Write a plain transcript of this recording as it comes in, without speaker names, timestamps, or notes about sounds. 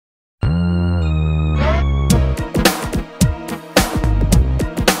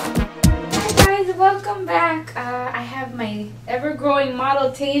showing model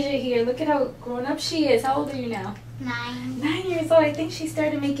Tasia here. Look at how grown up she is. How old are you now? 9. 9 years old. I think she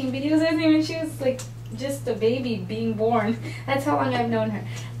started making videos with me when she was like just a baby being born. That's how long I've known her.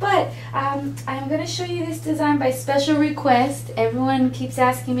 But I'm going to show you this design by special request. Everyone keeps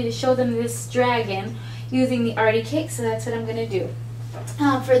asking me to show them this dragon using the arty cake, so that's what I'm going to do.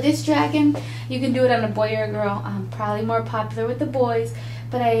 For this dragon, you can do it on a boy or a girl. Probably more popular with the boys,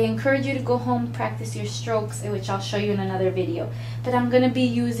 but I encourage you to go home, practice your strokes, which I'll show you in another video. But I'm going to be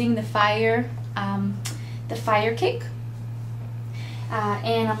using the fire cake,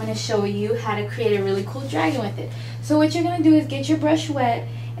 and I'm going to show you how to create a really cool dragon with it. So what you're going to do is get your brush wet,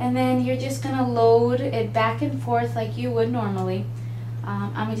 and then you're just going to load it back and forth like you would normally.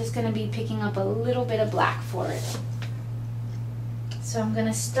 I'm just going to be picking up a little bit of black for it. So I'm going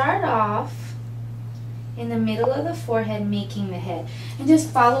to start off in the middle of the forehead making the head, and just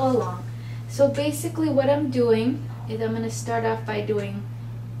follow along. So basically what I'm doing is I'm going to start off by doing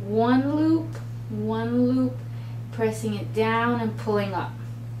one loop, pressing it down and pulling up.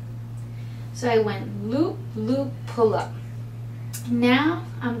 So I went loop, loop, pull up. Now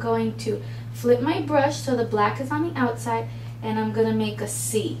I'm going to flip my brush so the black is on the outside, and I'm going to make a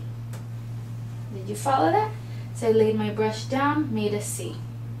C. Did you follow that? So I laid my brush down, made a C.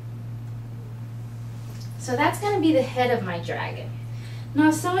 So that's going to be the head of my dragon.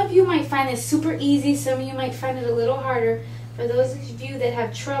 Now some of you might find this super easy, some of you might find it a little harder. For those of you that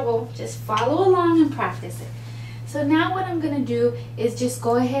have trouble, just follow along and practice it. So now what I'm going to do is just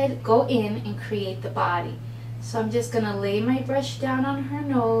go in and create the body. So I'm just going to lay my brush down on her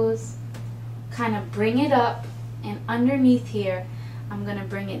nose, kind of bring it up, and underneath here I'm going to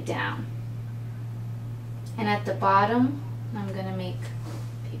bring it down. And at the bottom, I'm going to make,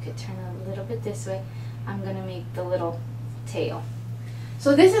 if you could turn it a little bit this way, I'm going to make the little tail.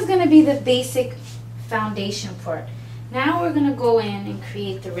 So this is going to be the basic foundation for it. Now we're going to go in and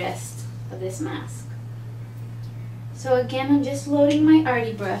create the rest of this mask. So again, I'm just loading my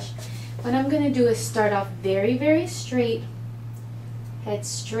arty brush. What I'm going to do is start off very, very straight, head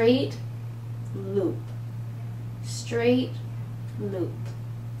straight, loop, straight, loop.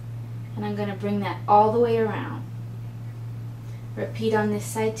 And I'm going to bring that all the way around. Repeat on this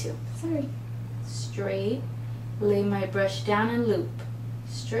side too. Sorry. Straight, lay my brush down and loop.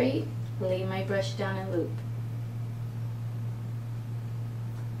 Straight, lay my brush down and loop.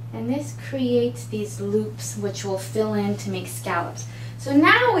 And this creates these loops which will fill in to make scallops. So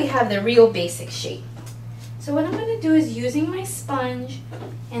now we have the real basic shape. So what I'm going to do is, using my sponge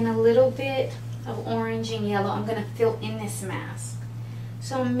and a little bit of orange and yellow, I'm going to fill in this mask.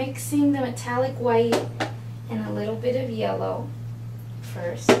 So I'm mixing the metallic white and a little bit of yellow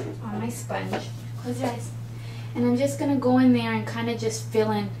first on my sponge. Close your eyes. And I'm just going to go in there and kind of just fill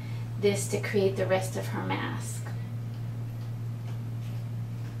in this to create the rest of her mask.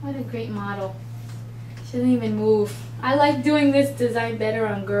 What a great model. She doesn't even move. I like doing this design better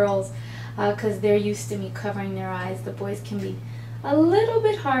on girls because they're used to me covering their eyes. The boys can be a little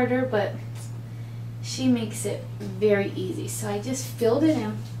bit harder, but she makes it very easy. So I just filled it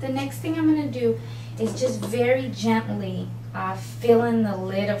in. The next thing I'm going to do is just very gently fill in the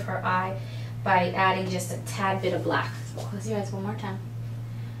lid of her eye by adding just a tad bit of black. Close your eyes one more time.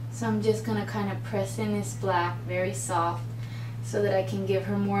 So I'm just going to kind of press in this black very soft so that I can give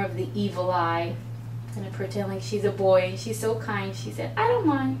her more of the evil eye. I'm going to pretend like she's a boy, and she's so kind. She said, I don't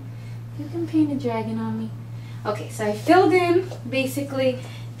mind. You can paint a dragon on me. Okay, so I filled in basically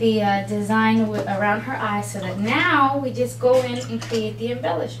the design around her eye, so that now we just go in and create the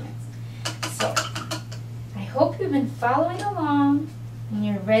embellishments. So I hope you've been following along and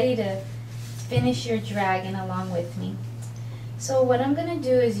you're ready to finish your dragon along with me. So what I'm going to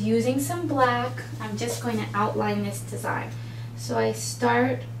do is, using some black, I'm just going to outline this design. So I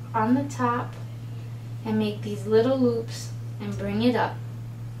start on the top and make these little loops and bring it up.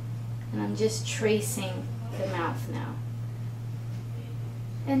 And I'm just tracing the mouth now.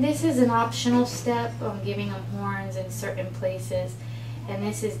 And this is an optional step. I'm giving them horns in certain places, and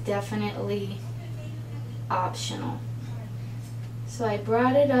this is definitely optional. So I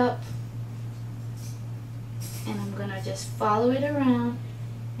brought it up, and I'm going to just follow it around,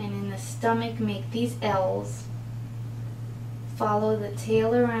 and in the stomach make these L's. Follow the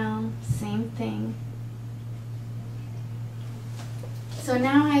tail around, same thing. So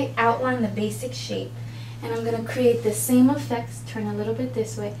now I outline the basic shape, and I'm going to create the same effects, turn a little bit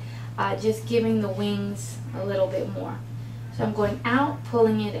this way, just giving the wings a little bit more. So I'm going out,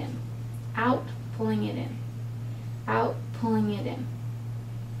 pulling it in, out, pulling it in, out, pulling it in.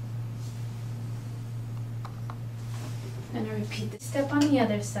 I'm going to repeat the step on the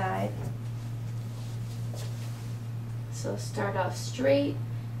other side. So start off straight,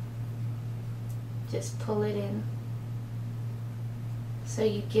 just pull it in so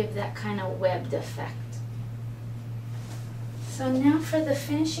you give that kind of webbed effect. So now for the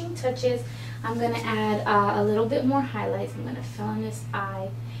finishing touches, I'm going to add a little bit more highlights. I'm going to fill in this eye,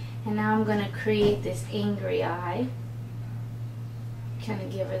 and now I'm going to create this angry eye. Kind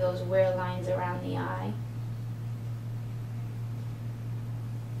of give her those wear lines around the eye.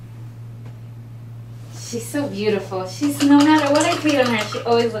 She's so beautiful. She's, no matter what I paint on her, she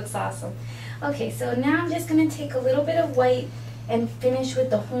always looks awesome. Okay, so now I'm just going to take a little bit of white and finish with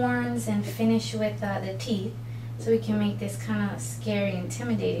the horns and finish with the teeth, so we can make this kind of scary,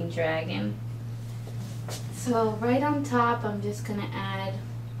 intimidating dragon. So right on top, I'm just going to add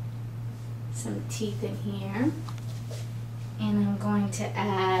some teeth in here. And I'm going to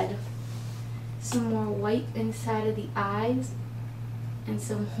add some more white inside of the eyes and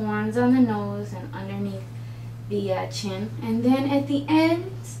some horns on the nose and underneath the chin. And then at the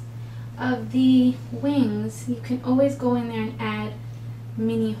ends of the wings, you can always go in there and add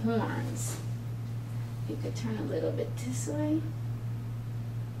mini horns. You could turn a little bit this way.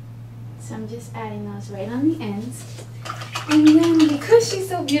 So I'm just adding those right on the ends. And then because she's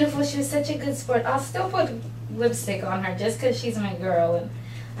so beautiful, she was such a good sport, I'll still put lipstick on her just because she's my girl, and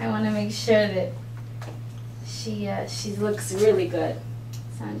I want to make sure that she looks really good.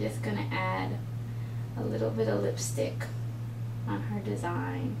 So I'm just going to add a little bit of lipstick on her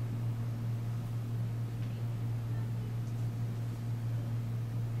design.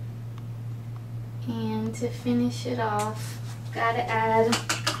 And to finish it off, gotta add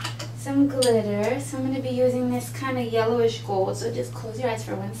some glitter. So I'm going to be using this kind of yellowish gold. So just close your eyes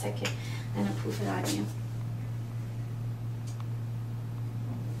for 1 second and I'll poof it on you.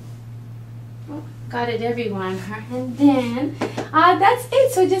 Oh, got it everywhere on her. And then that's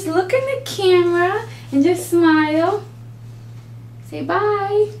it. So just look in the camera and just smile. Say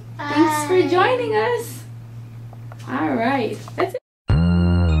bye. Bye. Thanks for joining us. All right. That's it.